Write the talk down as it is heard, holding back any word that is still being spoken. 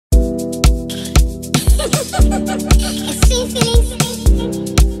Extreme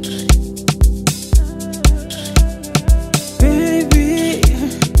feelings. Baby,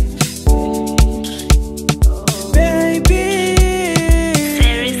 baby,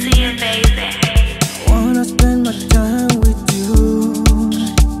 Zarry, see you, baby. wanna spend my time with you,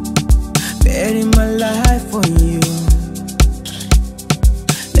 betting my life on you.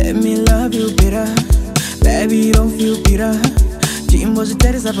 Let me love you better, baby, don't feel bitter. Jimbo se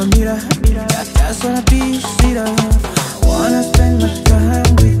interesa pa' mira, ya suena piscina. Wanna spend my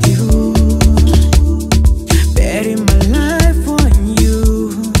time with you, betting my life on you.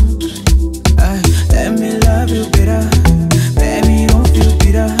 Let me love you better, baby, don't feel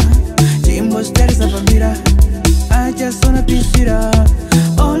bitter. Jimbo se interesa pa' mira, I just wanna piscina.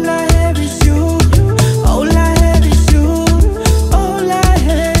 All I have is you, all I have is you, all I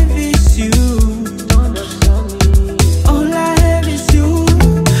have is you. All I have is you,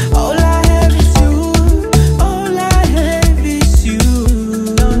 all I have is you, all I have is you.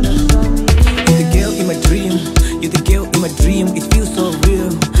 You're the girl in my dream, you're the girl in my dream. It feels so real,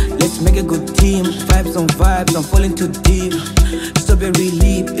 let's make a good team. Vibes on vibes, I'm falling too deep. Strawberry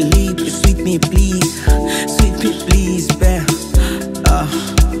leap, leap, sweet me please.